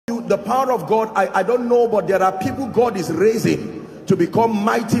the power of God, I don't know, but there are people God is raising to become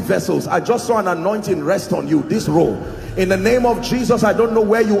mighty vessels. I just saw an anointing rest on you, this row. In the name of Jesus, I don't know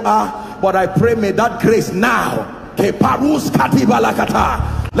where you are, but I pray may that grace now, let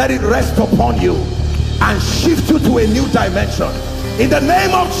it rest upon you and shift you to a new dimension. In the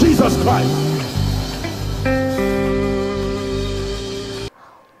name of Jesus Christ.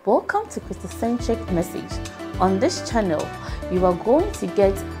 Welcome to Christocentric Message. On this channel, you are going to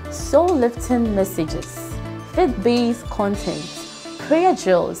get soul-lifting messages, faith-based content, prayer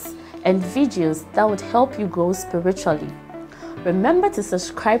drills, and videos that would help you grow spiritually. Remember to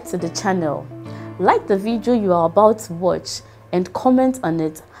subscribe to the channel, like the video you are about to watch, and comment on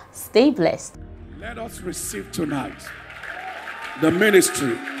it. Stay blessed. Let us receive tonight the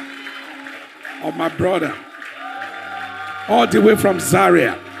ministry of my brother, all the way from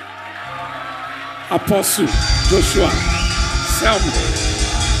Zaria, Apostle Joshua Selman.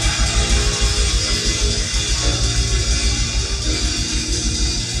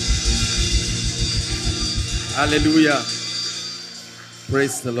 Hallelujah.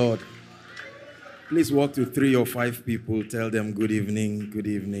 Praise the Lord. Please walk to 3 or 5 people. Tell them good evening, good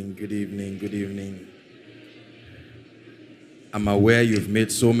evening, good evening, good evening. I'm aware you've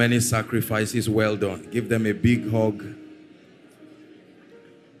made so many sacrifices. Well done. Give them a big hug.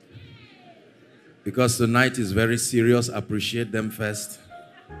 Because tonight is very serious. Appreciate them first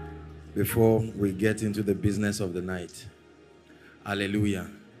before we get into the business of the night. Hallelujah.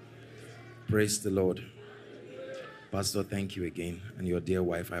 Praise the Lord. Pastor, thank you again. And your dear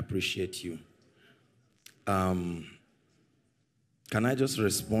wife, I appreciate you. Can I just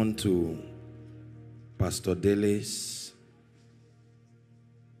respond to Pastor Dele's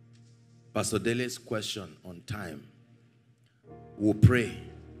question on time? We'll pray,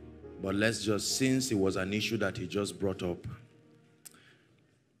 but let's just, since it was an issue that he just brought up.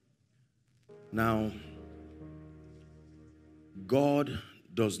 Now, God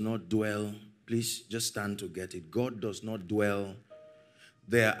does not dwell, please just stand to get it. God does not dwell.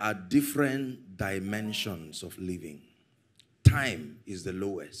 There are different dimensions of living. Time is the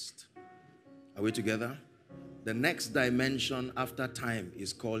lowest. Are we together? The next dimension after time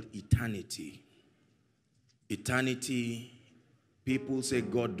is called eternity. Eternity, people say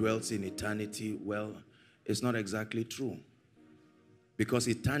God dwells in eternity. Well, it's not exactly true. Because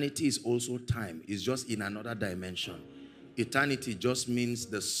eternity is also time. It's just in another dimension. Eternity just means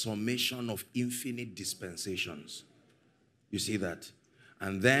the summation of infinite dispensations. You see that?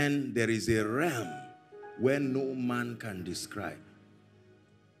 And then there is a realm where no man can describe.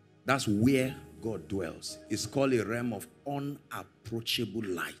 That's where God dwells. It's called a realm of unapproachable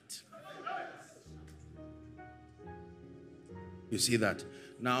light. You see that?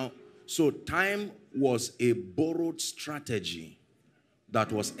 Now, so time was a borrowed strategy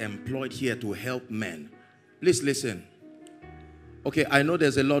that was employed here to help men. Please listen. Okay, I know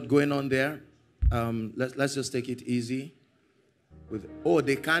there's a lot going on there. Let's just take it easy. Oh,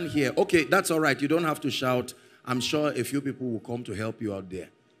 they can't hear. Okay, that's all right. You don't have to shout. I'm sure a few people will come to help you out there.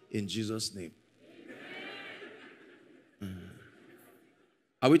 In Jesus' name.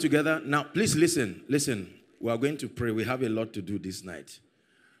 Are we together? Now, please listen. Listen. We are going to pray. We have a lot to do this night.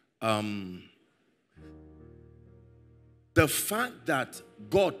 The fact that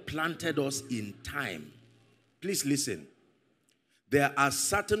God planted us in time. Please listen. There are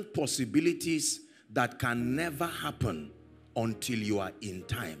certain possibilities that can never happen until you are in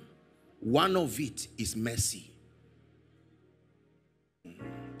time. One of it is mercy.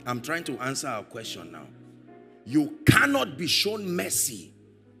 I'm trying to answer our question now. You cannot be shown mercy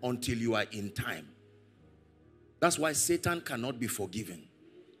until you are in time. That's why Satan cannot be forgiven.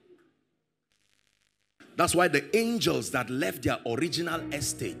 That's why the angels that left their original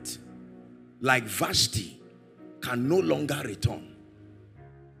estate, like Vashti, can no longer return.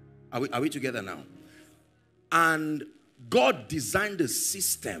 Are we together now? And God designed a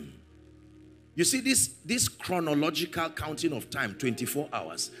system. You see, this chronological counting of time, 24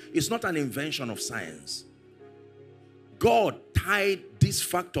 hours, is not an invention of science. God tied this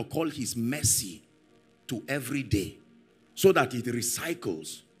factor called his mercy to every day so that it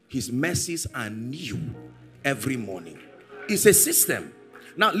recycles. His mercies are new every morning. It's a system.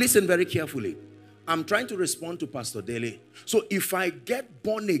 Now, listen very carefully. I'm trying to respond to Pastor Dele. So if I get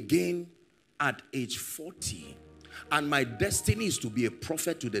born again at age 40 and my destiny is to be a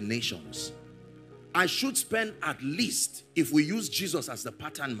prophet to the nations, I should spend at least, if we use Jesus as the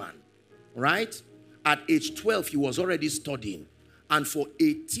pattern man, right? At age 12, he was already studying. And for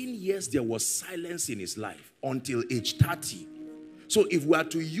 18 years, there was silence in his life until age 30. So if we are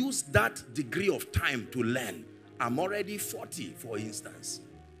to use that degree of time to learn, I'm already 40, for instance.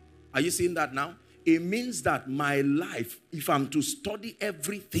 Are you seeing that now? It means that my life, if I'm to study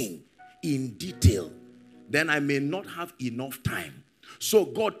everything in detail, then I may not have enough time. So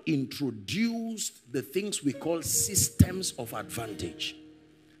God introduced the things we call systems of advantage.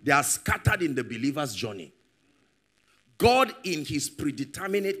 They are scattered in the believer's journey. God in his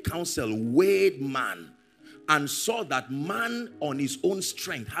predeterminate counsel weighed man and saw that man on his own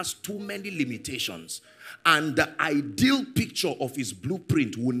strength has too many limitations. And the ideal picture of his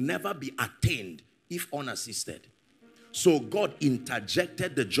blueprint will never be attained if unassisted. So God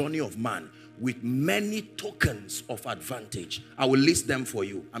interjected the journey of man with many tokens of advantage. I will list them for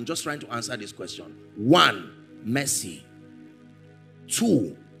you. I'm just trying to answer this question. 1, mercy.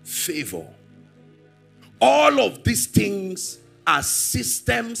 2, favor. All of these things are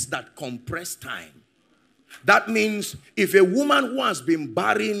systems that compress time. That means if a woman who has been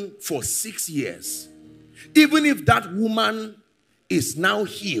barren for 6 years, even if that woman is now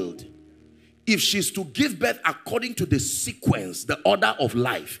healed, if she's to give birth according to the sequence, the order of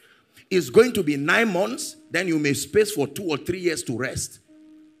life, is going to be 9 months, then you may space for 2 or 3 years to rest.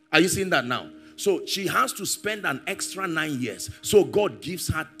 Are you seeing that now? So she has to spend an extra 9 years. So God gives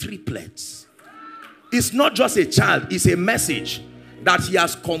her triplets. It's not just a child, it's a message that he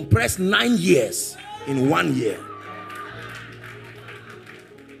has compressed 9 years in 1 year.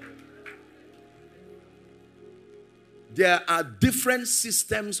 There are different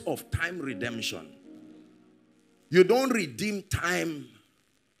systems of time redemption. You don't redeem time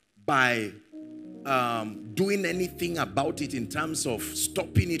by doing anything about it in terms of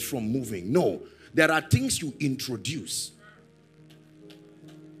stopping it from moving. No, there are things you introduce.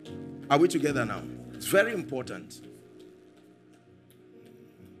 Are we together now? It's very important.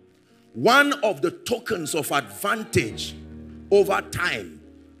 One of the tokens of advantage over time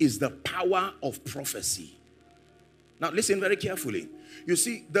is the power of prophecy. Now listen very carefully. You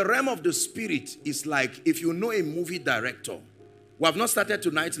see, the realm of the spirit is like, if you know a movie director. We have not started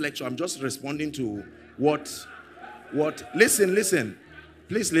tonight's lecture. I'm just responding to what, listen.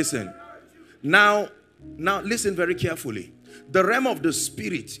 Please listen. Now listen very carefully. The realm of the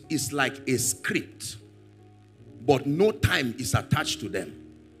spirit is like a script, but no time is attached to them.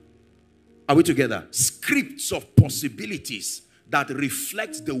 Are we together? Scripts of possibilities that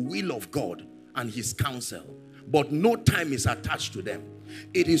reflect the will of God and his counsel, but no time is attached to them.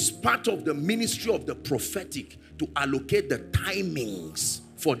 It is part of the ministry of the prophetic to allocate the timings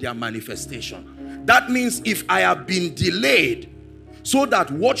for their manifestation. That means if I have been delayed so that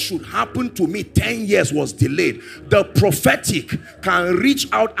what should happen to me 10 years was delayed, the prophetic can reach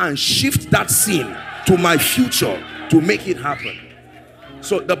out and shift that scene to my future to make it happen.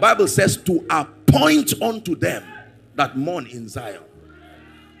 So the Bible says to appoint unto them that mourn in Zion.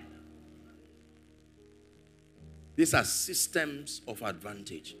 These are systems of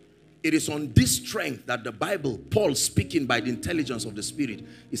advantage. It is on this strength that the Bible, Paul speaking by the intelligence of the Spirit,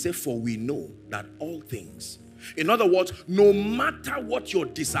 he said, for we know that all things. In other words, no matter what your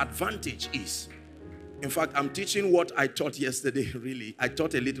disadvantage is. In fact, I'm teaching what I taught yesterday, really. I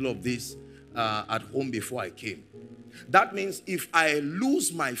taught a little of this at home before I came. That means if I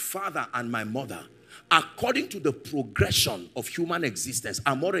lose my father and my mother, according to the progression of human existence,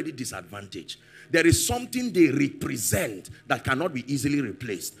 I'm already disadvantaged. There is something they represent that cannot be easily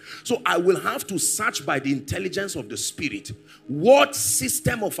replaced. So I will have to search by the intelligence of the Spirit what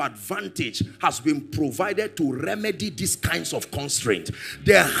system of advantage has been provided to remedy these kinds of constraints.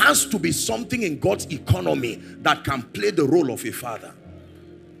 There has to be something in God's economy that can play the role of a father.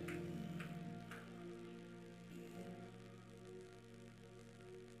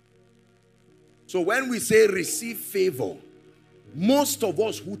 So when we say receive favor, most of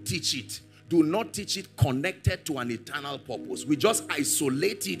us who teach it do not teach it connected to an eternal purpose. We just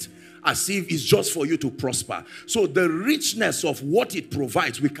isolate it as if it's just for you to prosper. So the richness of what it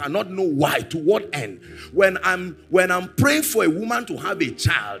provides, we cannot know why, to what end. When I'm praying for a woman to have a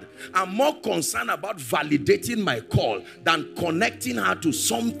child, I'm more concerned about validating my call than connecting her to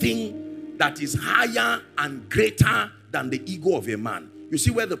something that is higher and greater than the ego of a man. You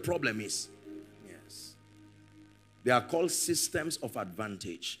see where the problem is? Yes. They are called systems of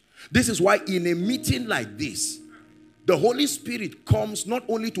advantage. This is why in a meeting like this, the Holy Spirit comes not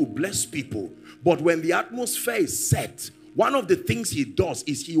only to bless people, but when the atmosphere is set, one of the things he does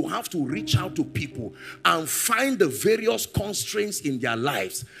is he will have to reach out to people and find the various constraints in their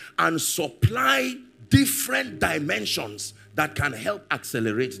lives and supply different dimensions that can help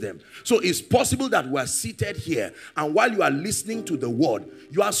accelerate them. So it's possible that we are seated here, and while you are listening to the word,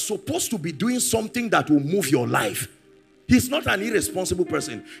 you are supposed to be doing something that will move your life. He's not an irresponsible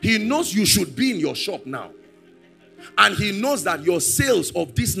person. He knows you should be in your shop now. And he knows that your sales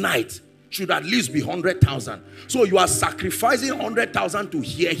of this night should at least be 100,000. So you are sacrificing 100,000 to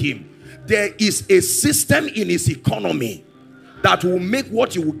hear him. There is a system in his economy that will make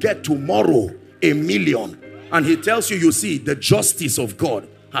what you will get tomorrow 1 million. And he tells you, you see, the justice of God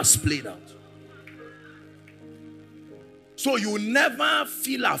has played out. So you never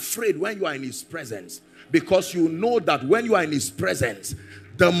feel afraid when you are in his presence, because you know that when you are in his presence,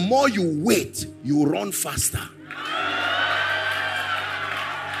 the more you wait, you run faster.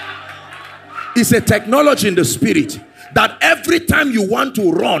 It's a technology in the spirit that every time you want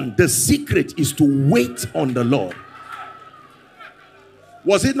to run, the secret is to wait on the Lord.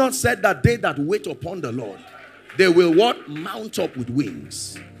 Was it not said that they that wait upon the Lord, they will what? Mount up with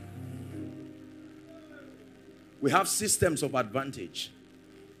wings. We have systems of advantage.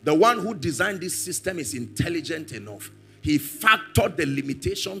 The one who designed this system is intelligent enough. He factored the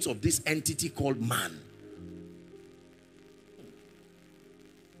limitations of this entity called man.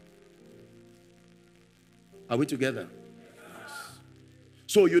 Are we together? Yes.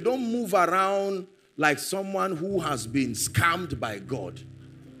 So you don't move around like someone who has been scammed by God.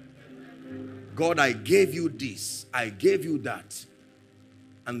 God, I gave you this, I gave you that.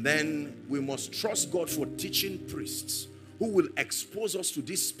 And then we must trust God for teaching priests who will expose us to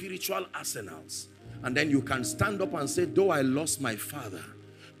these spiritual arsenals. And then you can stand up and say, though I lost my father,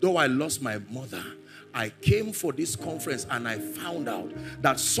 though I lost my mother, I came for this conference and I found out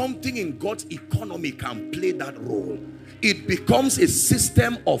that something in God's economy can play that role. It becomes a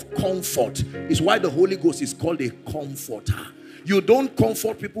system of comfort. It's why the Holy Ghost is called a comforter. You don't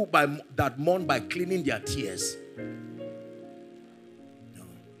comfort people that mourn by cleaning their tears. No.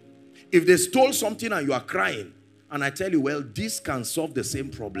 If they stole something and you are crying, and I tell you, well, this can solve the same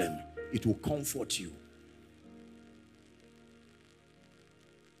problem, it will comfort you.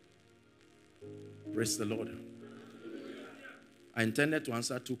 Praise the Lord. I intended to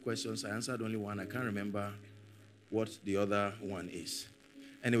answer 2 questions. I answered only one. I can't remember what the other one is.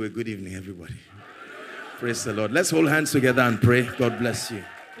 Anyway, good evening, everybody. Praise the Lord. Let's hold hands together and pray. God bless you.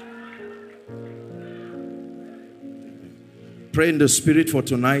 Pray in the spirit for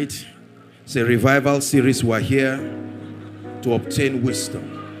tonight. It's a revival series. We're here to obtain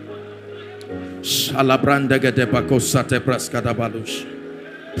wisdom.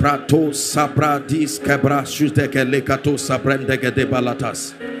 Prato sabradis kebra shuteke lekato sabrendege de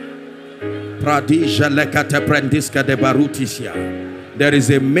balatas. Pradija lekate prendiska de barutisia. There is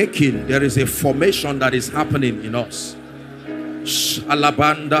a making, there is a formation that is happening in us.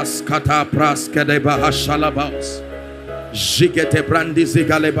 Alabandas kata praske de bahashalabaos. Jigete brandisi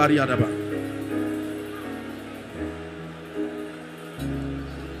galebariadaba.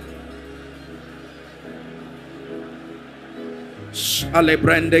 Ale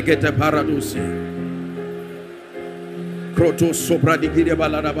brande gete paradusi. Kroto sopra di gide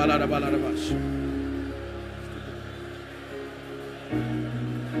balada balada balada bash.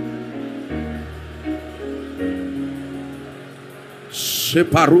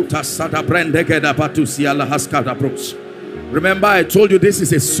 Sheparuta sada brande geda patusi ala haskada bros. Remember, I told you this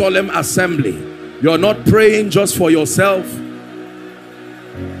is a solemn assembly. You're not praying just for yourself.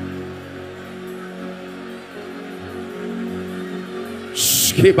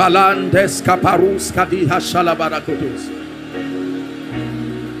 Kibalandes kaparus kadiha shalabarakotus.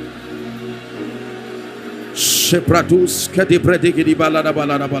 Shepratus kadipredigidi balada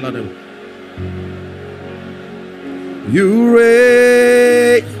balada balada. You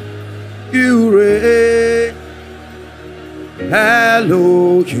reign, you reign.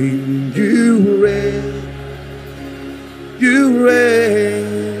 Elohim, you reign, you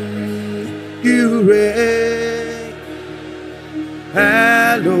reign, you reign.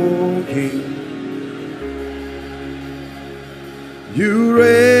 Elohim, you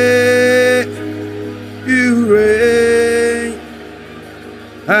reign, you reign.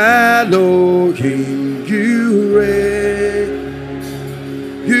 Elohim, you reign,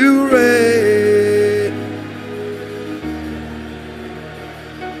 you reign.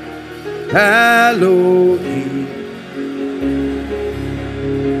 Elohim,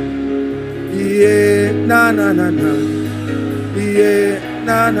 yeah, na na na na. Yeah,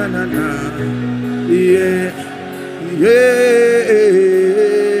 na na na na. Yeah, yeah,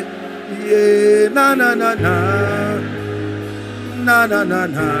 yeah, na na na na. Na na na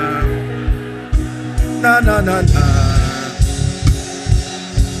na. Na na na na.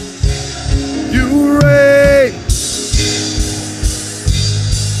 You reign,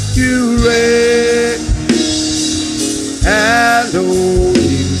 you reign.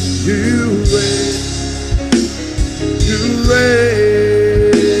 Elohim, you reign. You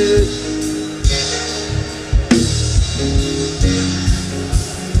reign,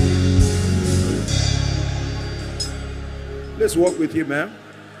 Let's walk with him, man.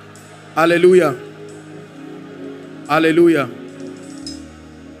 Hallelujah. Hallelujah.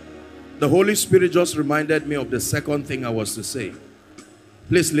 The Holy Spirit just reminded me of the second thing I was to say.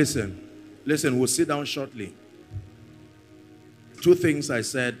 Please listen. Listen, we'll sit down shortly. Two things I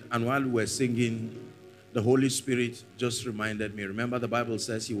said, and while we were singing, the Holy Spirit just reminded me. Remember, the Bible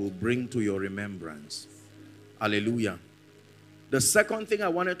says he will bring to your remembrance. Hallelujah. The second thing I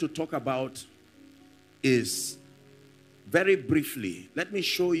wanted to talk about is, very briefly, let me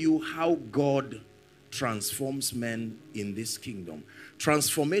show you how God transforms men in this kingdom.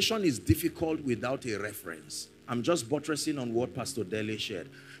 Transformation is difficult without a reference. I'm just buttressing on what Pastor Dele shared.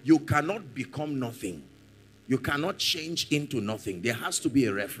 You cannot become nothing. You cannot change into nothing. There has to be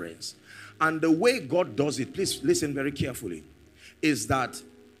a reference. And the way God does it, please listen very carefully, is that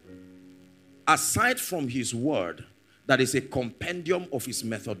aside from his word, that is a compendium of his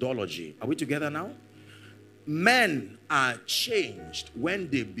methodology. Are we together now? Men are changed when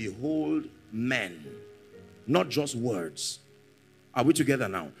they behold men, not just words. Are we together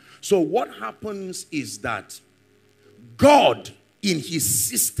now? So what happens is that God, in his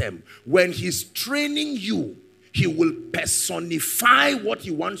system, when he's training you, he will personify what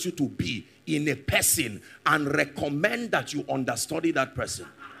he wants you to be in a person and recommend that you understudy that person.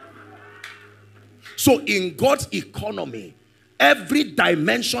 So in God's economy, every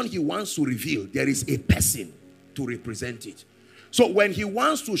dimension he wants to reveal, there is a person to represent it. So when he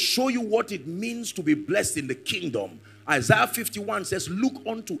wants to show you what it means to be blessed in the kingdom, Isaiah 51 says, look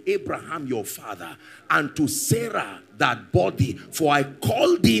unto Abraham your father and to Sarah that body, for I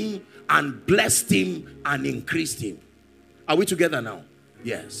called him and blessed him and increased him. Are we together now?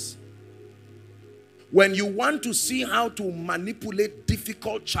 Yes. When you want to see how to manipulate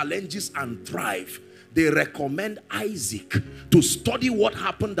difficult challenges and thrive, they recommend Isaac to study what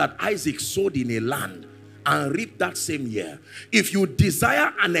happened that Isaac sowed in a land and reap that same year. If you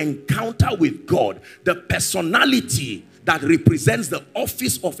desire an encounter with God, the personality that represents the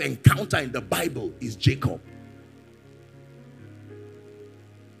office of encounter in the Bible is Jacob.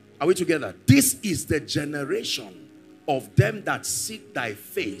 Are we together? This is the generation of them that seek thy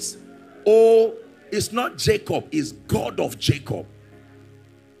face. Oh, it's not Jacob, it's God of Jacob.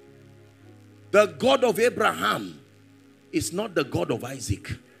 The God of Abraham is not the God of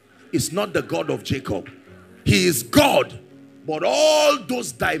Isaac. It's not the God of Jacob. He is God, but all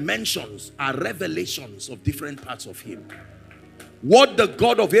those dimensions are revelations of different parts of him. What the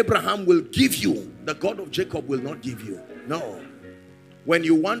God of Abraham will give you, the God of Jacob will not give you. No. When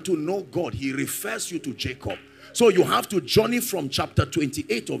you want to know God, he refers you to Jacob. So you have to journey from chapter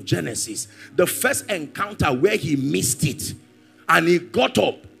 28 of Genesis, the first encounter where he missed it and he got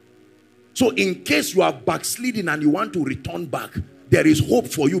up. So in case you are backsliding and you want to return back, there is hope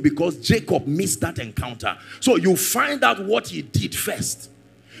for you because Jacob missed that encounter. So you find out what he did first.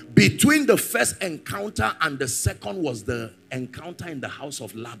 Between the first encounter and the second was the encounter in the house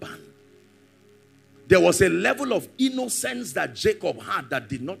of Laban. There was a level of innocence that Jacob had that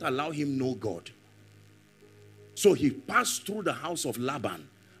did not allow him know God. So he passed through the house of Laban.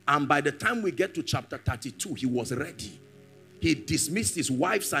 And by the time we get to chapter 32, he was ready. He dismissed his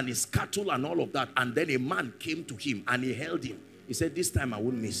wives and his cattle and all of that. And then a man came to him and he held him. He said, this time I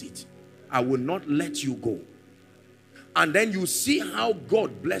won't miss it. I will not let you go. And then you see how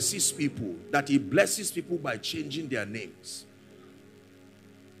God blesses people. That he blesses people by changing their names.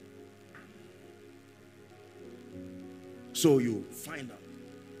 So you find out.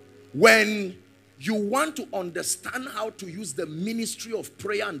 When you want to understand how to use the ministry of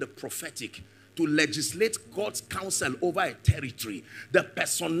prayer and the prophetic to legislate God's counsel over a territory, the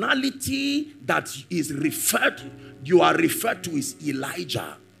personality that is referred, you are referred to is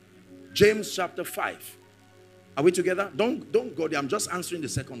Elijah. James chapter 5. Are we together? Don't go there. I'm just answering the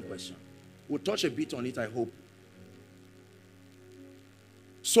second question. We'll touch a bit on it, I hope.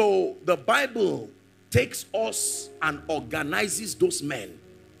 So the Bible takes us and organizes those men.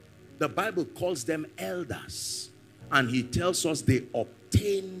 The Bible calls them elders. And he tells us they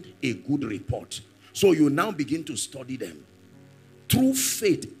obtained a good report. So you now begin to study them. Through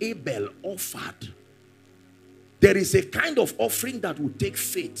faith, Abel offered. There is a kind of offering that will take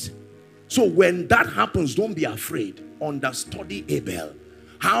faith. So when that happens, don't be afraid. Understudy Abel.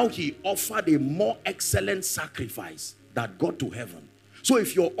 How he offered a more excellent sacrifice that got to heaven. So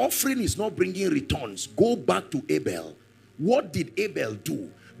if your offering is not bringing returns, go back to Abel. What did Abel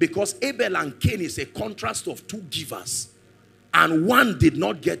do? Because Abel and Cain is a contrast of two givers. And one did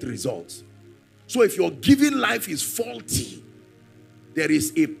not get results. So if your giving life is faulty, there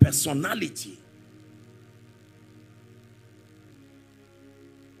is a personality.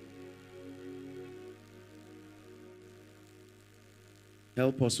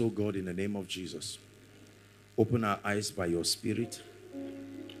 Help us, oh God, in the name of Jesus. Open our eyes by your Spirit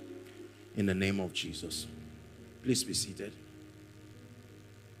in the name of Jesus. Please be seated.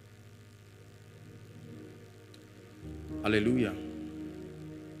 Hallelujah.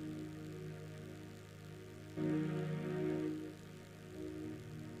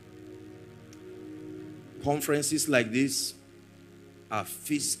 Conferences like this are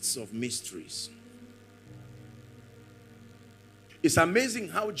feasts of mysteries. It's amazing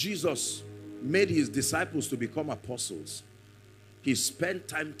how Jesus made his disciples to become apostles. He spent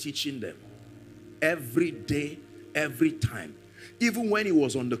time teaching them every day, every time. Even when he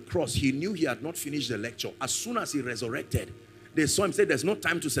was on the cross, he knew he had not finished the lecture. As soon as he resurrected, they saw him say, there's no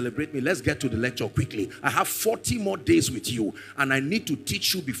time to celebrate me. Let's get to the lecture quickly. I have 40 more days with you, and I need to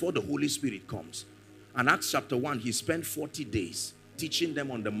teach you before the Holy Spirit comes. And Acts chapter 1, he spent 40 days teaching them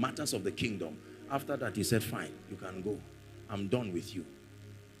on the matters of the kingdom. After that, he said, fine, you can go. I'm done with you.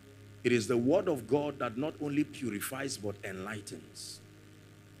 It is the word of God that not only purifies, but enlightens.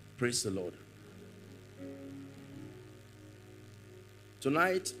 Praise the Lord.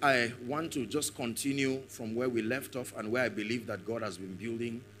 Tonight, I want to just continue from where we left off and where I believe that God has been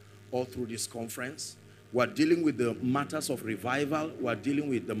building all through this conference. We're dealing with the matters of revival. We're dealing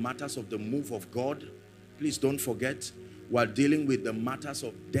with the matters of the move of God. Please don't forget, we're dealing with the matters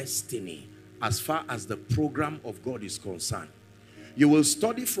of destiny as far as the program of God is concerned. You will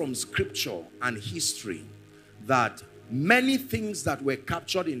study from scripture and history that many things that were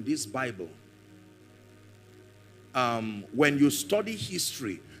captured in this Bible, when you study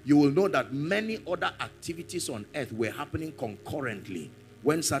history, you will know that many other activities on earth were happening concurrently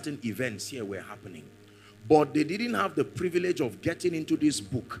when certain events here were happening. But they didn't have the privilege of getting into this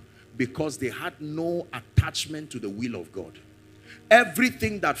book because they had no attachment to the will of God.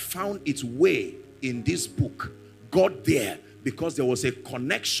 Everything that found its way in this book got there because there was a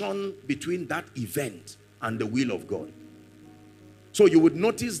connection between that event and the will of God. So you would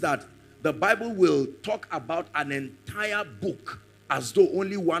notice that the Bible will talk about an entire book as though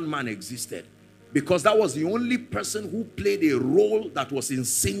only one man existed, because that was the only person who played a role that was in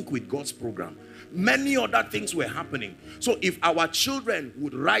sync with God's program. Many other things were happening. So if our children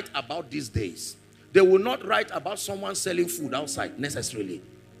would write about these days, they will not write about someone selling food outside necessarily.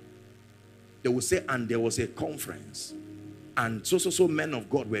 They will say, and there was a conference, and so men of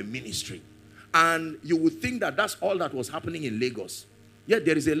God were ministering. And you would think that that's all that was happening in Lagos. Yet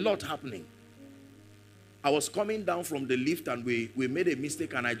there is a lot happening. I was coming down from the lift and we made a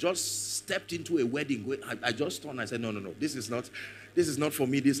mistake, and I just stepped into a wedding. I just turned, I said, no, this is not for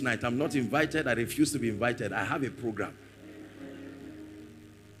me this night. I'm not invited. I refuse to be invited. I have a program.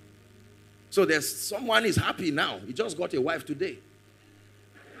 So someone is happy now. He just got a wife today.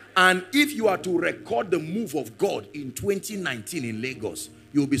 And if you are to record the move of God in 2019 in Lagos,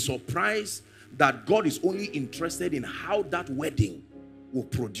 you'll be surprised that God is only interested in how that wedding will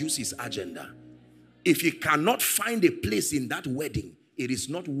produce his agenda. If he cannot find a place in that wedding, it is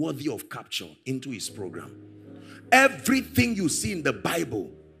not worthy of capture into his program. Everything you see in the Bible,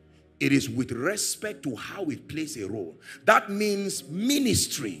 it is with respect to how it plays a role. That means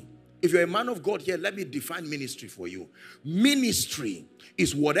ministry. If you're a man of God here, let me define ministry for you. Ministry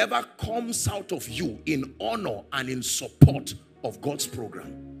is whatever comes out of you in honor and in support of God's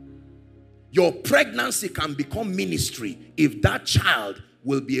program. Your pregnancy can become ministry if that child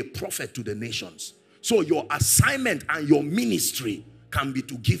will be a prophet to the nations. So your assignment and your ministry can be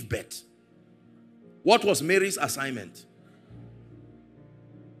to give birth. What was Mary's assignment?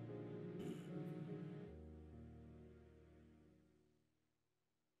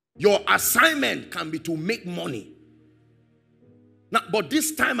 Your assignment can be to make money. Now, but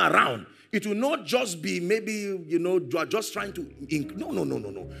this time around, it will not just be maybe, you are just trying to...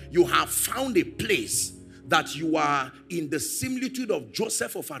 No. You have found a place that you are in the similitude of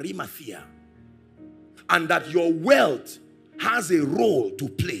Joseph of Arimathea, and that your wealth has a role to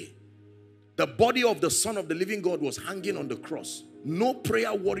play. The body of the Son of the living God was hanging on the cross. No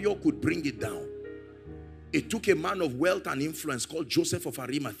prayer warrior could bring it down. It took a man of wealth and influence called Joseph of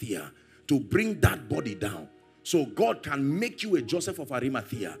Arimathea to bring that body down. So God can make you a Joseph of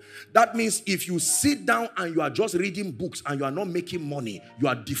Arimathea. That means if you sit down and you are just reading books and you are not making money, you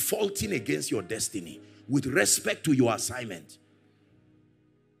are defaulting against your destiny with respect to your assignment.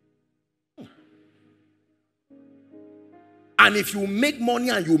 And if you make money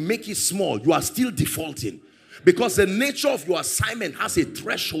and you make it small, you are still defaulting. Because the nature of your assignment has a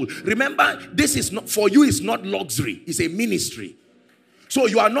threshold. Remember, this is not, for you, it's not luxury. It's a ministry. So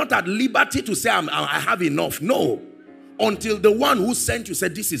you are not at liberty to say, I have enough. No. until the one who sent you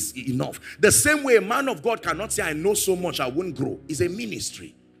said, this is enough. The same way a man of God cannot say, I know so much, I won't grow. It's a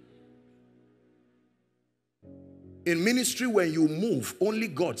ministry. In ministry, when you move, only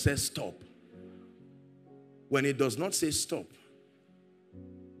God says stop. When it does not say stop,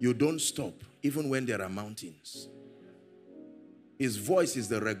 you don't stop, even when there are mountains. His voice is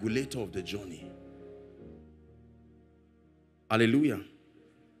the regulator of the journey. Hallelujah.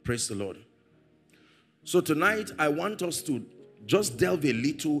 Praise the Lord. So tonight, I want us to just delve a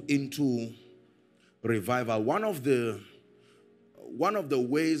little into revival. One of the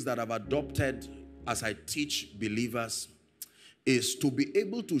ways that I've adopted as I teach believers is to be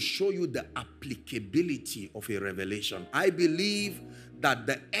able to show you the applicability of a revelation. I believe that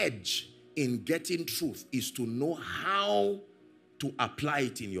the edge in getting truth is to know how to apply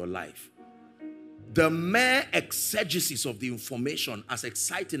it in your life. The mere exegesis of the information, as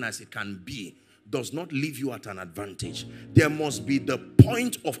exciting as it can be, does not leave you at an advantage. There must be the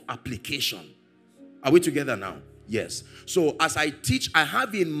point of application. Are we together now? Yes. So as I teach, I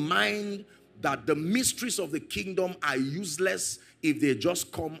have in mind that the mysteries of the kingdom are useless if they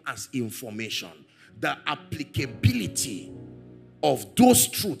just come as information. The applicability of those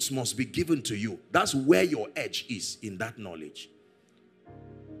truths must be given to you. That's where your edge is, in that knowledge.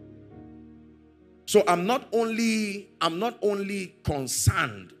 So I'm not only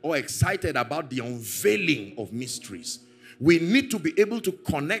concerned or excited about the unveiling of mysteries. We need to be able to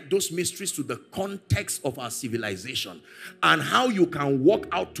connect those mysteries to the context of our civilization and how you can walk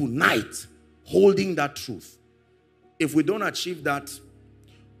out tonight holding that truth. If we don't achieve that,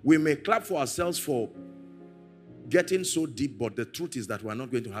 we may clap for ourselves for getting so deep, but the truth is that we're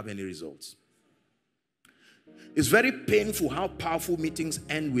not going to have any results. It's very painful how powerful meetings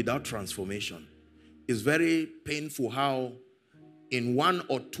end without transformation. It's very painful how in 1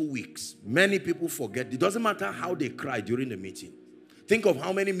 or 2 weeks, many people forget. It doesn't matter how they cry during the meeting. Think of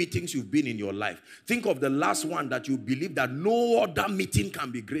how many meetings you've been in your life. Think of the last one that you believe that no other meeting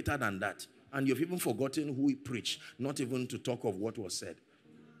can be greater than that. And you've even forgotten who he preached, not even to talk of what was said.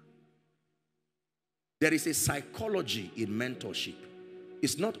 There is a psychology in mentorship.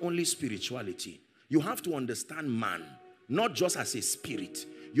 It's not only spirituality. You have to understand man, not just as a spirit.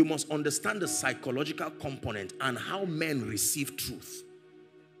 You must understand the psychological component and how men receive truth.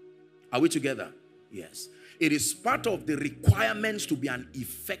 Are we together? Yes. It is part of the requirements to be an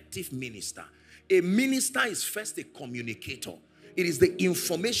effective minister. A minister is first a communicator. It is the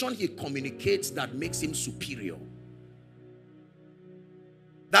information he communicates that makes him superior.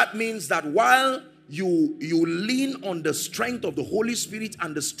 That means that while you lean on the strength of the Holy Spirit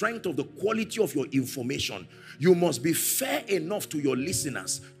and the strength of the quality of your information, you must be fair enough to your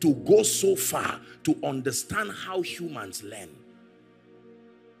listeners to go so far to understand how humans learn.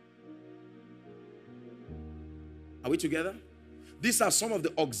 Are we together? These are some of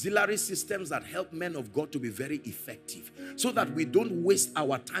the auxiliary systems that help men of God to be very effective, so that we don't waste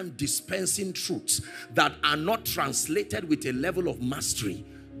our time dispensing truths that are not translated with a level of mastery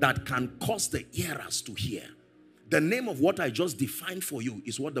that can cause the hearers to hear. The name of what I just defined for you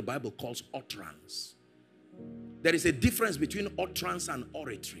is what the Bible calls utterance. There is a difference between utterance and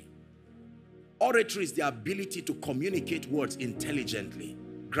oratory. Oratory is the ability to communicate words intelligently,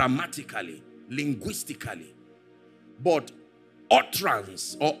 grammatically, linguistically. But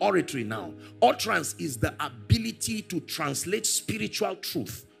utterance, or oratory now, utterance is the ability to translate spiritual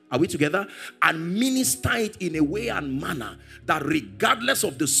truth. Are we together? And minister it in a way and manner that regardless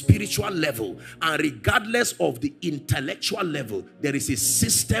of the spiritual level and regardless of the intellectual level, there is a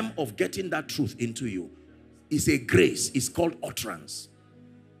system of getting that truth into you. It's a grace. It's called utterance.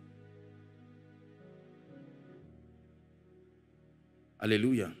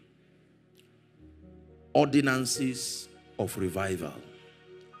 Hallelujah. Ordinances of revival.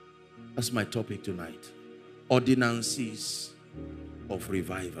 That's my topic tonight. Ordinances of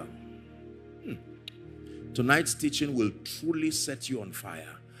revival. Tonight's teaching will truly set you on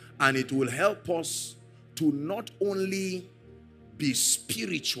fire, and it will help us to not only be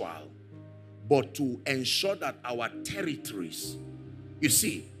spiritual, but to ensure that our territories, you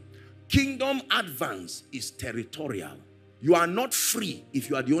see, kingdom advance is territorial. You are not free if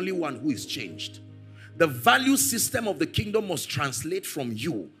you are the only one who is changed. The value system of the kingdom must translate from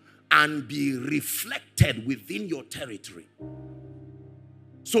you and be reflected within your territory.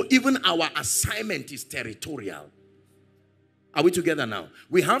 So even our assignment is territorial. Are we together now?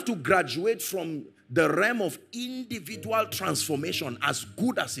 We have to graduate from the realm of individual transformation, as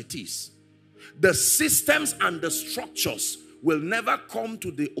good as it is. The systems and the structures will never come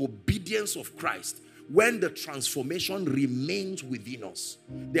to the obedience of Christ when the transformation remains within us.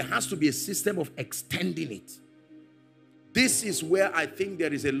 There has to be a system of extending it. This is where I think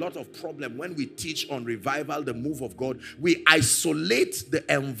there is a lot of problem when we teach on revival, the move of God. We isolate the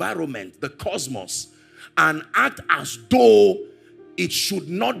environment, the cosmos, and act as though it should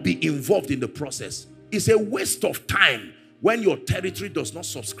not be involved in the process. It's a waste of time when your territory does not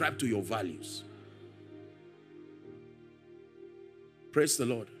subscribe to your values. Praise the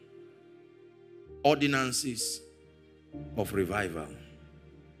Lord. Ordinances of revival.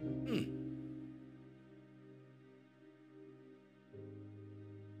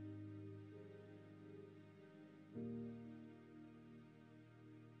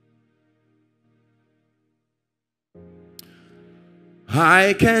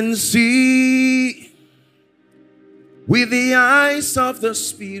 I can see with the eyes of the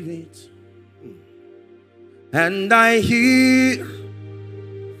Spirit, and I hear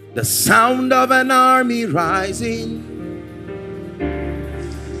the sound of an army rising,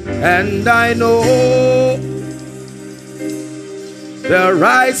 and I know they're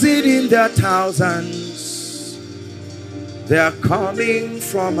rising in their thousands. They're coming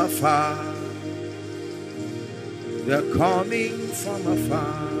from afar. They're coming from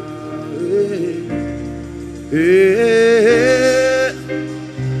afar. Hey,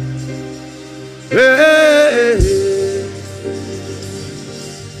 hey,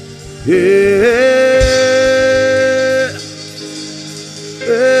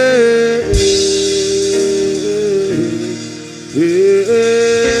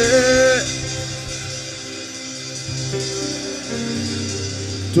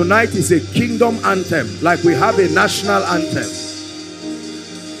 Tonight is a kingdom anthem, like we have a national anthem.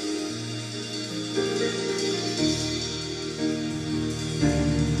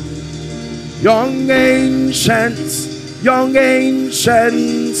 Young ancients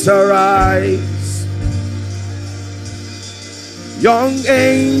arise. Young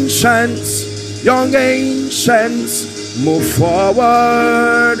ancients move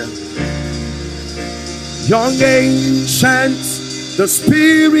forward. Young ancients, the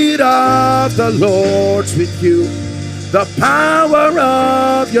Spirit of the Lord's with you. The power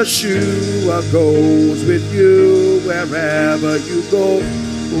of Yeshua goes with you wherever you go.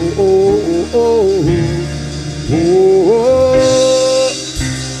 Oh, oh, oh, oh, oh,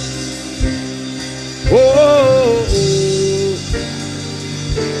 oh, oh,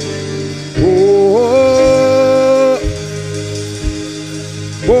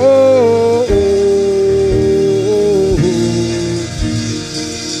 oh, oh.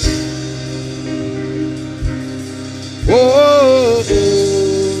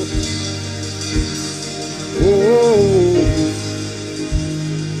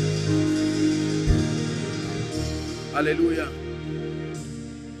 Hallelujah.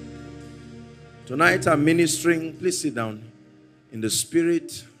 Tonight I'm ministering, please sit down, in the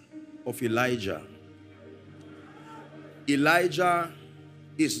spirit of Elijah. Elijah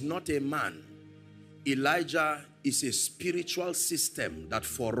is not a man. Elijah is a spiritual system that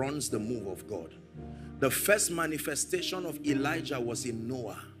foreruns the move of God. The first manifestation of Elijah was in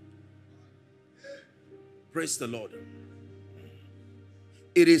Noah. Praise the Lord.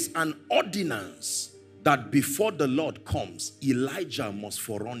 It is an ordinance that before the Lord comes, Elijah must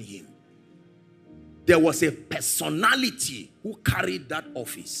forerun him. There was a personality who carried that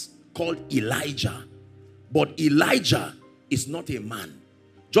office called Elijah. But Elijah is not a man.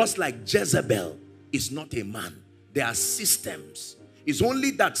 Just like Jezebel is not a man. There are systems. It's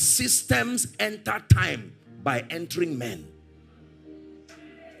only that systems enter time by entering men.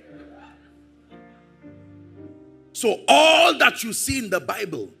 So all that you see in the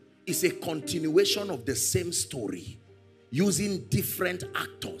Bible is a continuation of the same story, using different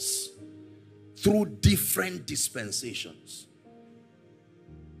actors through different dispensations.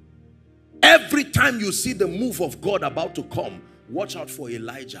 Every time you see the move of God about to come, watch out for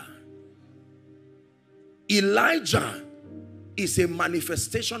Elijah. Elijah is a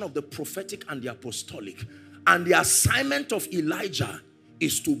manifestation of the prophetic and the apostolic. And the assignment of Elijah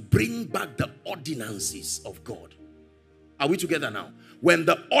is to bring back the ordinances of God. Are we together now? When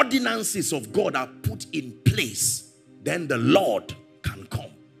the ordinances of God are put in place, then the Lord can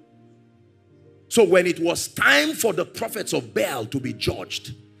come. So when it was time for the prophets of Baal to be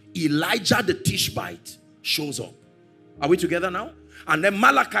judged, Elijah the Tishbite shows up. Are we together now? And then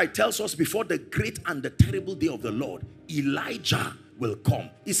Malachi tells us before the great and the terrible day of the Lord, Elijah will come.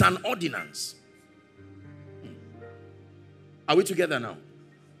 It's an ordinance. Are we together now?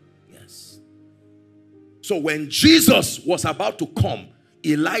 Yes. So when Jesus was about to come,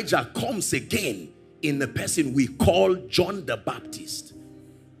 Elijah comes again in the person we call John the Baptist.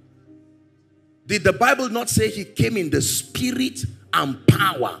 Did the Bible not say he came in the spirit and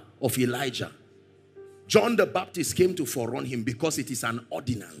power of Elijah? John the Baptist came to forerun him because it is an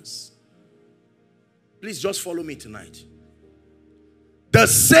ordinance. Please just follow me tonight. The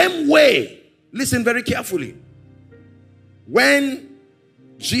same way, listen very carefully. When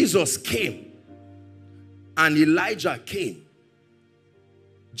Jesus came and Elijah came,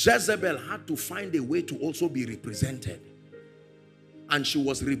 Jezebel had to find a way to also be represented. And she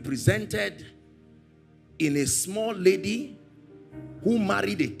was represented in a small lady who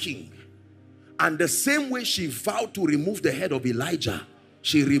married a king. And the same way she vowed to remove the head of Elijah,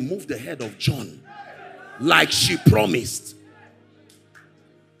 she removed the head of John, like she promised.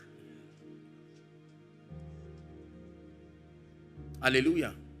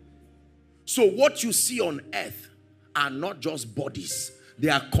 Hallelujah. So what you see on earth are not just bodies. They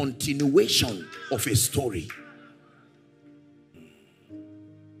are continuation of a story.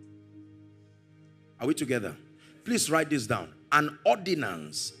 Are we together? Please write this down. An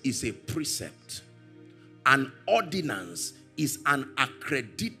ordinance is a precept. An ordinance is an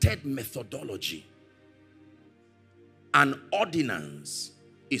accredited methodology. An ordinance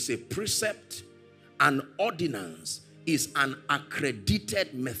is a precept. An ordinance is an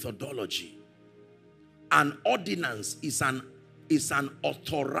accredited methodology. An ordinance is an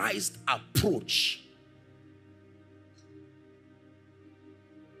authorized approach.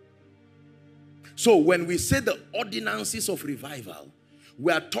 So when we say the ordinances of revival,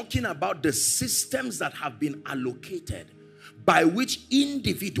 we are talking about the systems that have been allocated by which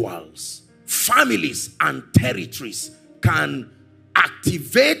individuals, families, and territories can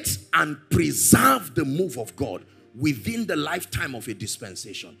activate and preserve the move of God within the lifetime of a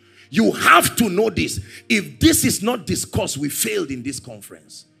dispensation. You have to know this. If this is not discussed, we failed in this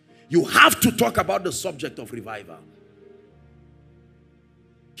conference. You have to talk about the subject of revival.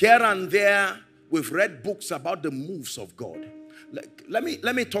 Here and there, we've read books about the moves of God. Let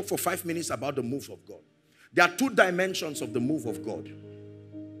me talk for 5 minutes about the move of God. There are 2 dimensions of the move of God.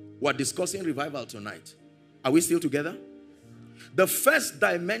 We're discussing revival tonight. Are we still together? The first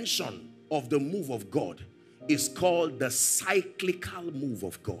dimension of the move of God is called the cyclical move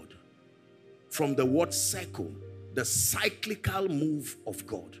of God. From the word cycle, the cyclical move of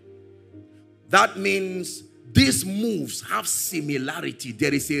God. That means these moves have similarity.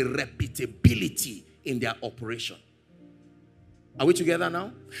 There is a repeatability in their operation. Are we together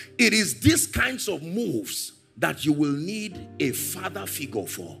now? It is these kinds of moves that you will need a father figure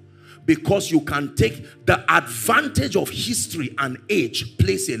for, because you can take the advantage of history and age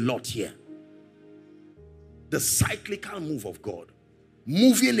plays a lot here. The cyclical move of God,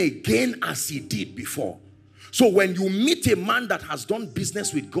 moving again as he did before. So when you meet a man that has done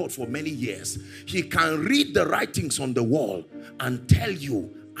business with God for many years, he can read the writings on the wall and tell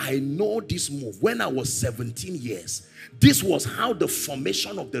you, I know this move. When I was 17 years, this was how the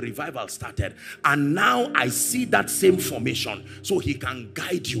formation of the revival started. And now I see that same formation. So he can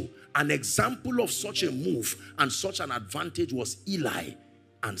guide you. An example of such a move and such an advantage was Eli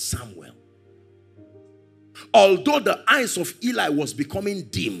and Samuel. Although the eyes of Eli was becoming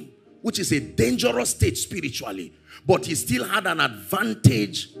dim, which is a dangerous state spiritually, but he still had an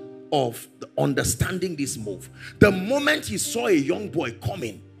advantage of understanding this move. The moment he saw a young boy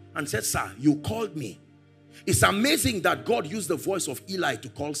coming and said, sir, you called me. It's amazing that God used the voice of Eli to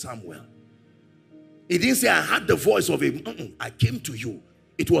call Samuel. He didn't say, I had the voice of a, I came to you.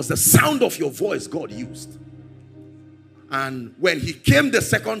 It was the sound of your voice God used. And when he came the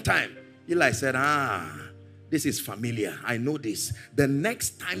second time, Eli said, this is familiar. I know this. The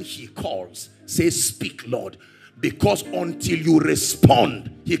next time he calls, say, speak, Lord. Because until you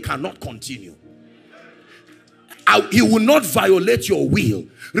respond, he cannot continue. He will not violate your will.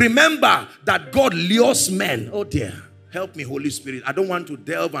 Remember that God lures men. Oh dear. Help me, Holy Spirit. I don't want to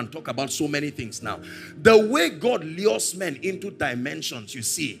delve and talk about so many things now. The way God lures men into dimensions, you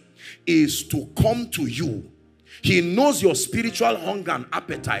see, is to come to you. He knows your spiritual hunger and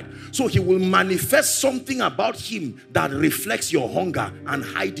appetite. So he will manifest something about him that reflects your hunger and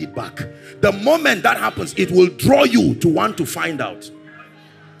hide it back. The moment that happens, it will draw you to want to find out.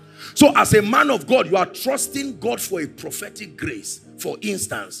 So as a man of God, you are trusting God for a prophetic grace, for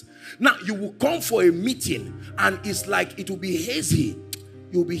instance. Now, you will come for a meeting and it's like it will be hazy.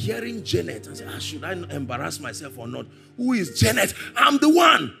 You'll be hearing Janet and say, should I embarrass myself or not? Who is Janet? I'm the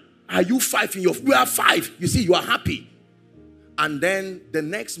one. Are you 5 in your... We are 5. You see, you are happy. And then the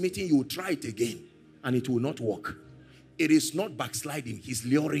next meeting, you will try it again. And it will not work. It is not backsliding. He's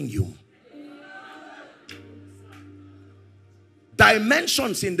luring you.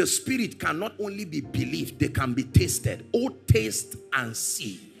 Dimensions in the spirit cannot only be believed. They can be tasted. Oh, taste and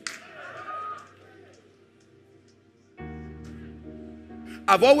see.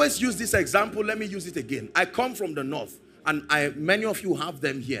 I've always used this example. Let me use it again. I come from the north, and many of you have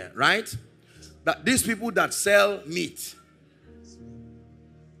them here, right? That these people that sell meat.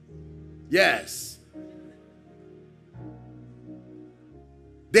 Yes.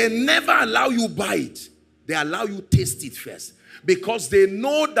 They never allow you buy it. They allow you taste it first. Because they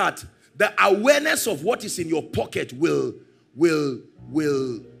know that the awareness of what is in your pocket will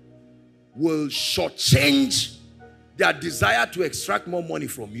shortchange their desire to extract more money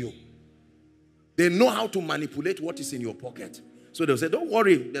from you. They know how to manipulate what is in your pocket. So they'll say, don't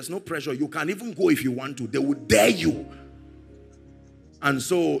worry, there's no pressure. You can even go if you want to. They will dare you. And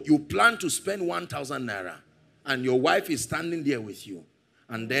so you plan to spend 1,000 naira and your wife is standing there with you.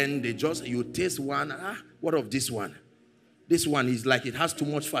 And then you taste one. What of this one? This one is like it has too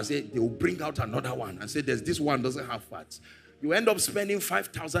much fat. They will bring out another one and say, this one doesn't have fat. You end up spending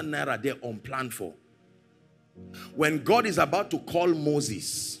 5,000 naira there unplanned for. When God is about to call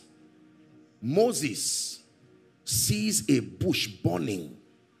Moses, Moses sees a bush burning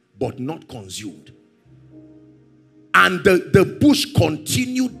but not consumed. And the bush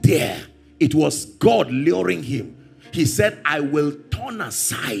continued there. It was God luring him. He said, I will turn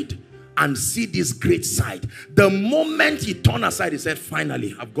aside and see this great sight. The moment he turned aside, he said,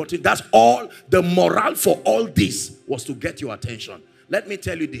 finally, I've got it. That's all. The morale for all this was to get your attention. Let me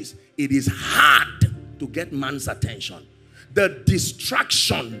tell you this. It is hard to get man's attention. The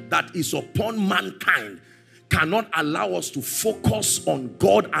distraction that is upon mankind cannot allow us to focus on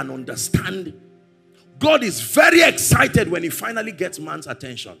God and understand. God is very excited when he finally gets man's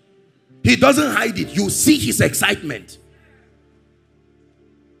attention. He doesn't hide it. You see his excitement.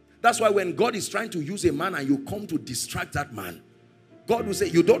 That's why when God is trying to use a man and you come to distract that man, God will say,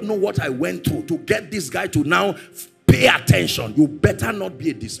 you don't know what I went through to get this guy to now pay attention. You better not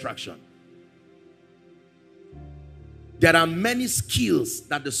be a distraction. There are many skills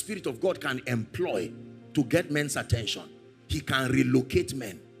that the Spirit of God can employ to get men's attention. He can relocate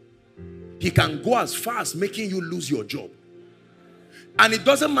men. He can go as far as making you lose your job. And it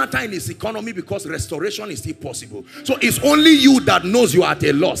doesn't matter in his economy because restoration is still possible. So it's only you that knows you are at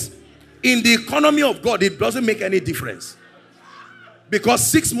a loss. In the economy of God, it doesn't make any difference. Because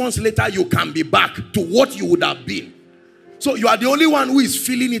 6 months later, you can be back to what you would have been. So you are the only one who is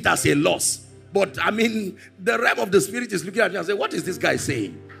feeling it as a loss. But I mean, the realm of the Spirit is looking at you and saying, what is this guy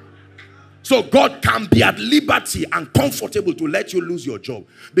saying? So God can be at liberty and comfortable to let you lose your job.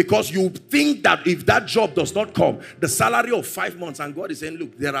 Because you think that if that job does not come, the salary of 5 months, and God is saying,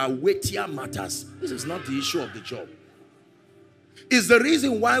 look, there are weightier matters. This is not the issue of the job. It's the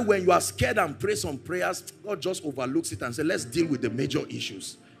reason why when you are scared and pray some prayers, God just overlooks it and says, let's deal with the major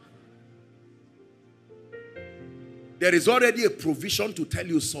issues. There is already a provision to tell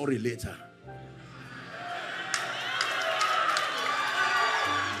you sorry later.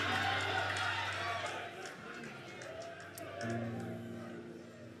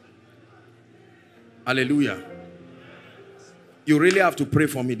 Hallelujah. You really have to pray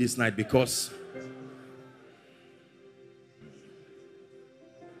for me this night because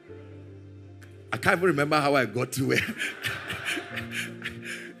I can't even remember how I got to where.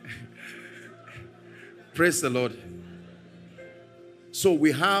 Praise the Lord. So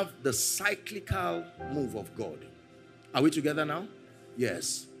we have the cyclical move of God. Are we together now?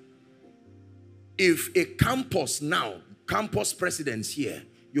 Yes. If a campus now, campus presidents here,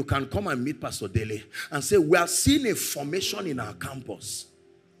 you can come and meet Pastor Dele and say, we are seeing a formation in our campus.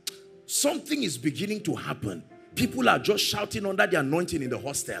 Something is beginning to happen. People are just shouting under the anointing in the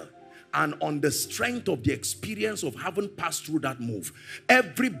hostel. And on the strength of the experience of having passed through that move,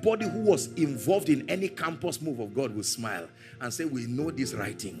 everybody who was involved in any campus move of God will smile and say, we know these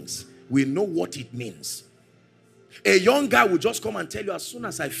writings. We know what it means. A young guy will just come and tell you, as soon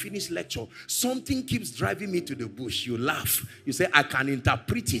as I finish lecture, something keeps driving me to the bush. You laugh. You say, I can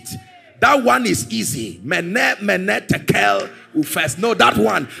interpret it. That one is easy. Mene, tekel, ufes. No, that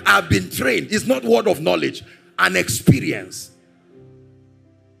one, I've been trained. It's not word of knowledge. An experience.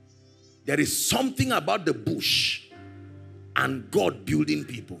 There is something about the bush and God building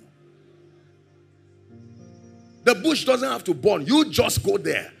people. The bush doesn't have to burn. You just go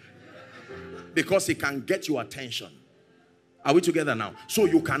there. Because it can get your attention. Are we together now? So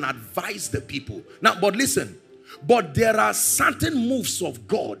you can advise the people. Now, but listen. But there are certain moves of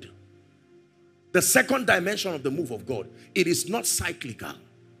God. The second dimension of the move of God. It is not cyclical.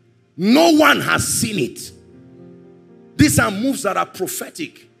 No one has seen it. These are moves that are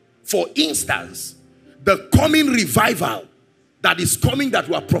prophetic. For instance, the coming revival that is coming that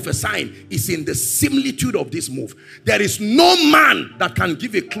we are prophesying is in the similitude of this move. There is no man that can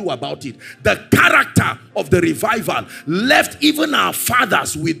give a clue about it. The character of the revival left even our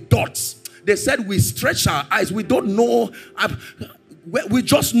fathers with dots. They said we stretch our eyes. We don't know. We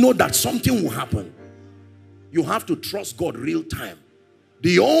just know that something will happen. You have to trust God real time.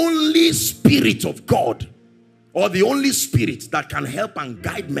 The only Spirit of God, or the only Spirit that can help and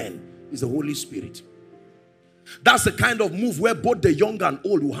guide men, is the Holy Spirit. That's the kind of move where both the young and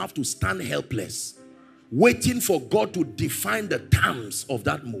old will have to stand helpless, waiting for God to define the terms of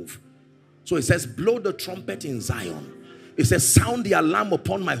that move. So it says, blow the trumpet in Zion. It says, sound the alarm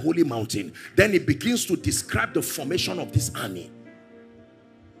upon my holy mountain. Then it begins to describe the formation of this army.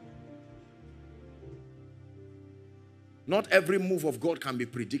 Not every move of God can be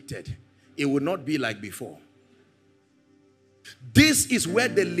predicted. It will not be like before. This is where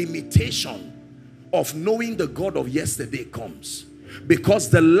the limitation of knowing the God of yesterday comes. Because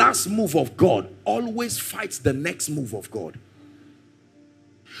the last move of God always fights the next move of God.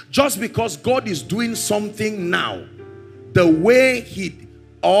 Just because God is doing something now,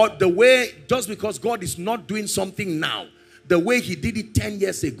 just because God is not doing something now, the way he did it 10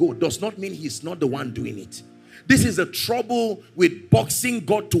 years ago, does not mean he's not the one doing it. This is the trouble with boxing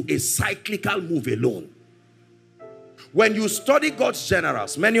God to a cyclical move alone. When you study God's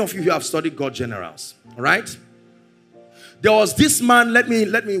generals, many of you have studied God's generals, right? There was this man, let me,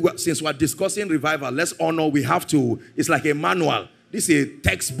 since we're discussing revival, let's honor, it's like a manual. This is a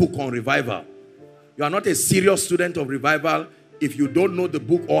textbook on revival. You are not a serious student of revival if you don't know the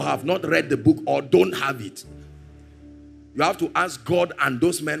book or have not read the book or don't have it. You have to ask God and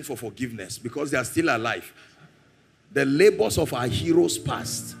those men for forgiveness because they are still alive. The labors of our heroes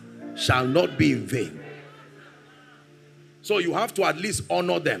past shall not be in vain. So you have to at least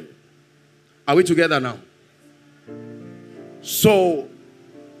honor them. Are we together now? So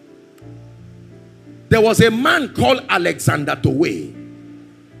there was a man called Alexander Dowie.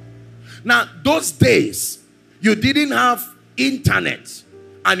 Now those days you didn't have internet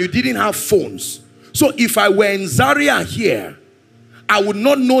and you didn't have phones. So if I were in Zaria here, I would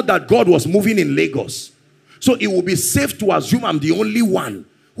not know that God was moving in Lagos. So it will be safe to assume I'm the only one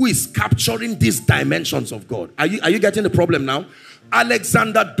who is capturing these dimensions of God. Are you getting the problem now?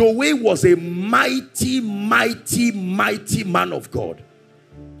 Alexander Dowie was a mighty, mighty, mighty man of God.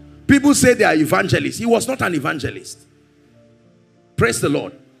 People say they are evangelists. He was not an evangelist. Praise the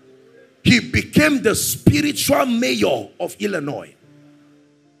Lord. He became the spiritual mayor of Illinois.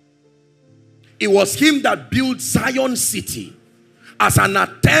 It was him that built Zion City as an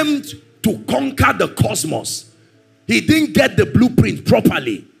attempt to conquer the cosmos. He didn't get the blueprint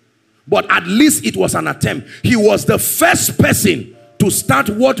properly, but at least it was an attempt. He was the first person to start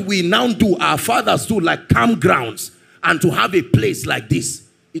what we now do, our fathers do, like campgrounds, and to have a place like this.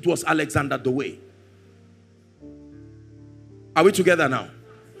 It was Alexander Dowie. Are we together now?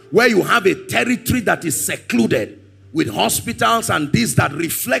 Where you have a territory that is secluded with hospitals and this that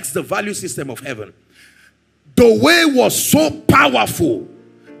reflects the value system of heaven. Dowie was so powerful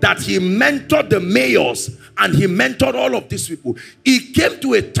that he mentored the mayors and he mentored all of these people. It came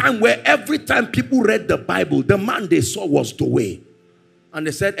to a time where every time people read the Bible, the man they saw was Dowie. And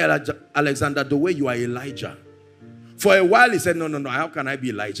they said, Alexander Dowie, you are Elijah. For a while he said, no, how can I be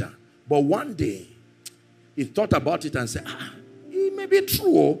Elijah? But one day, he thought about it and said, it may be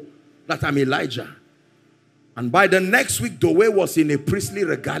true that I'm Elijah. And by the next week, Dowie was in a priestly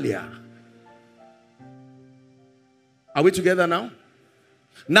regalia. Are we together now?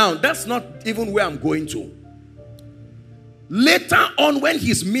 Now, that's not even where I'm going to. Later on, when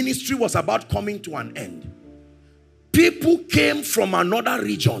his ministry was about coming to an end, people came from another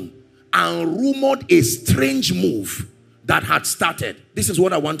region and rumored a strange move that had started. This is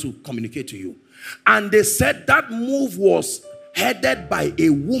what I want to communicate to you. And they said that move was headed by a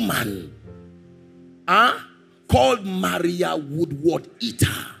woman called Maria Woodward Eater.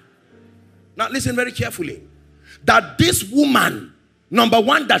 Now listen very carefully. That this woman, number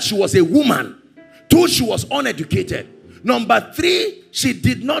one, that she was a woman. Two, she was uneducated. Number three, she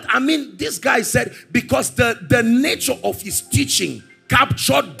did not, this guy said, because the nature of his teaching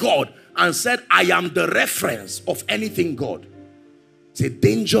captured God and said, I am the reference of anything God. It's a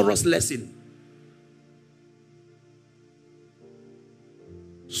dangerous lesson.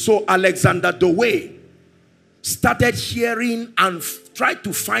 So Alexander Dowie started hearing and tried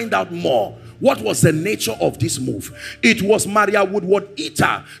to find out more. What was the nature of this move? It was Maria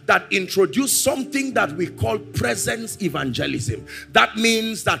Woodward-Etter that introduced something that we call presence evangelism. That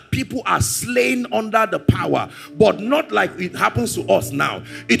means that people are slain under the power, but not like it happens to us now.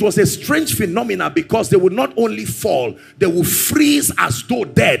 It was a strange phenomenon because they would not only fall, they would freeze as though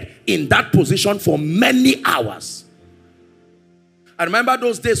dead in that position for many hours. I remember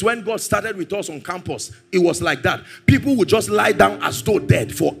those days when God started with us on campus. It was like that. People would just lie down as though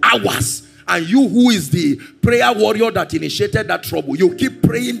dead for hours. And you, who is the prayer warrior that initiated that trouble, you keep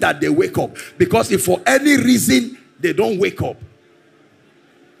praying that they wake up. Because if for any reason they don't wake up.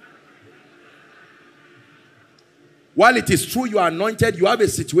 While it is true you are anointed, you have a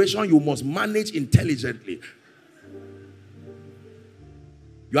situation you must manage intelligently.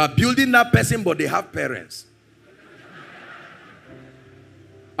 You are building that person, but they have parents.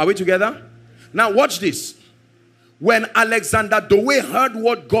 Are we together? Now watch this. When Alexander Dowie heard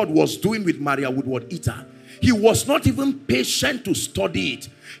what God was doing with Maria Woodward-Etter, he was not even patient to study it.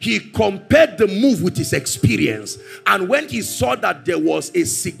 He compared the move with his experience. And when he saw that there was a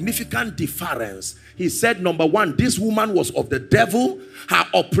significant difference, he said, number one, this woman was of the devil. Her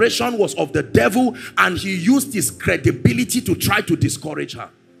operation was of the devil. And he used his credibility to try to discourage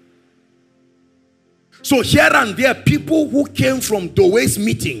her. So here and there, people who came from Dowie's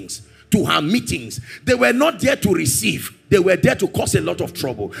meetings to her meetings, they were not there to receive. They were there to cause a lot of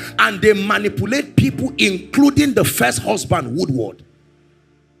trouble. And they manipulate people, including the first husband, Woodward,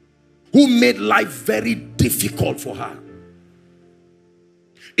 who made life very difficult for her.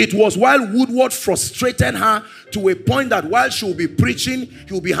 It was while Woodward frustrated her to a point that while she will be preaching,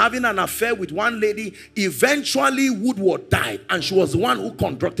 he will be having an affair with one lady. Eventually, Woodward died, and she was the one who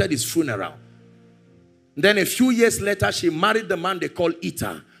conducted his funeral. Then a few years later, she married the man they call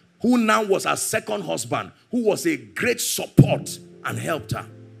Etter, who now was her second husband, who was a great support and helped her.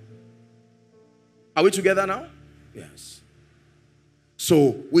 Are we together now? Yes.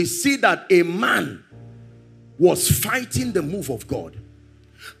 So we see that a man was fighting the move of God.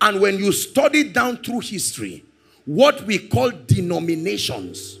 And when you study down through history, what we call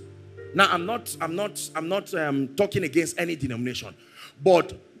denominations. Now I'm not talking against any denomination,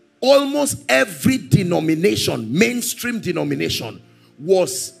 but almost every denomination, mainstream denomination,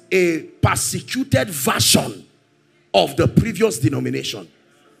 was a persecuted version of the previous denomination.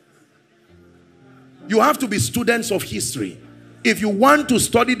 You have to be students of history if you want to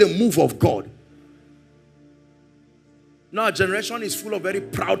study the move of God. Now, our generation is full of very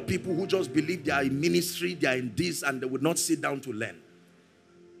proud people who just believe they are in ministry, they are in this, and they would not sit down to learn.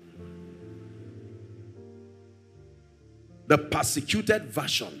 The persecuted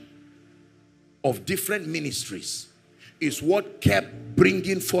version of different ministries is what kept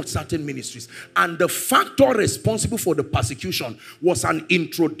bringing forth certain ministries. And the factor responsible for the persecution was an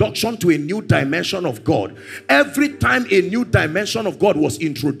introduction to a new dimension of God. Every time a new dimension of God was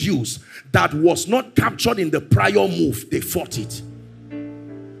introduced that was not captured in the prior move, they fought it.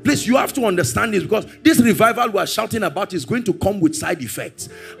 Please, you have to understand this, because this revival we are shouting about is going to come with side effects.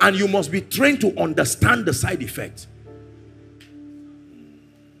 And you must be trained to understand the side effects.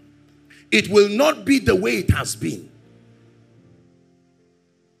 It will not be the way it has been.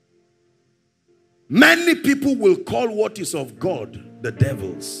 Many people will call what is of God the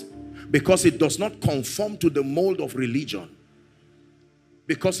devil's, because it does not conform to the mold of religion.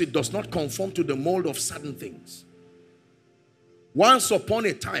 Because it does not conform to the mold of certain things. Once upon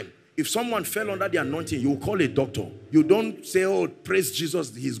a time, if someone fell under the anointing, you will call a doctor. You don't say, oh, praise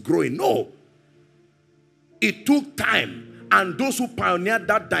Jesus, he's growing. No. It took time. And those who pioneered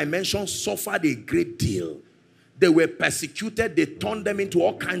that dimension suffered a great deal. They were persecuted. They turned them into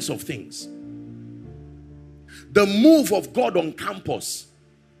all kinds of things. The move of God on campus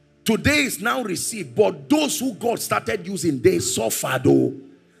today is now received, but those who God started using, they suffered. Oh,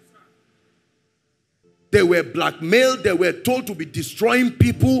 they were blackmailed. They were told to be destroying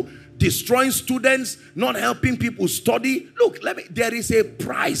people, destroying students, not helping people study. Look, there is a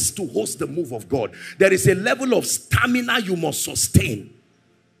price to host the move of God. There is a level of stamina you must sustain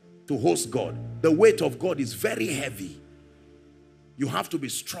to host God. The weight of God is very heavy. You have to be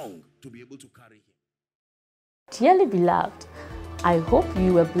strong to be able to carry him. Dearly beloved, I hope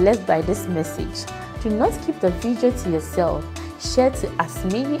you were blessed by this message. Do not keep the video to yourself. Share to as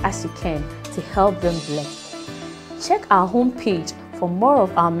many as you can to help them bless. Check our homepage for more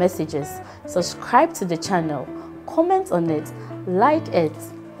of our messages. Subscribe to the channel, comment on it, like it.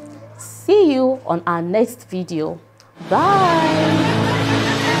 See you on our next video. Bye.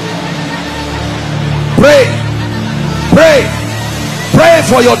 Pray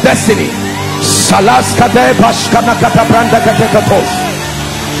for your destiny.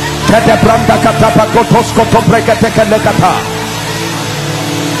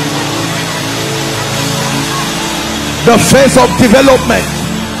 The phase of development.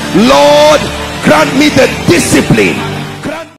 Lord, grant me the discipline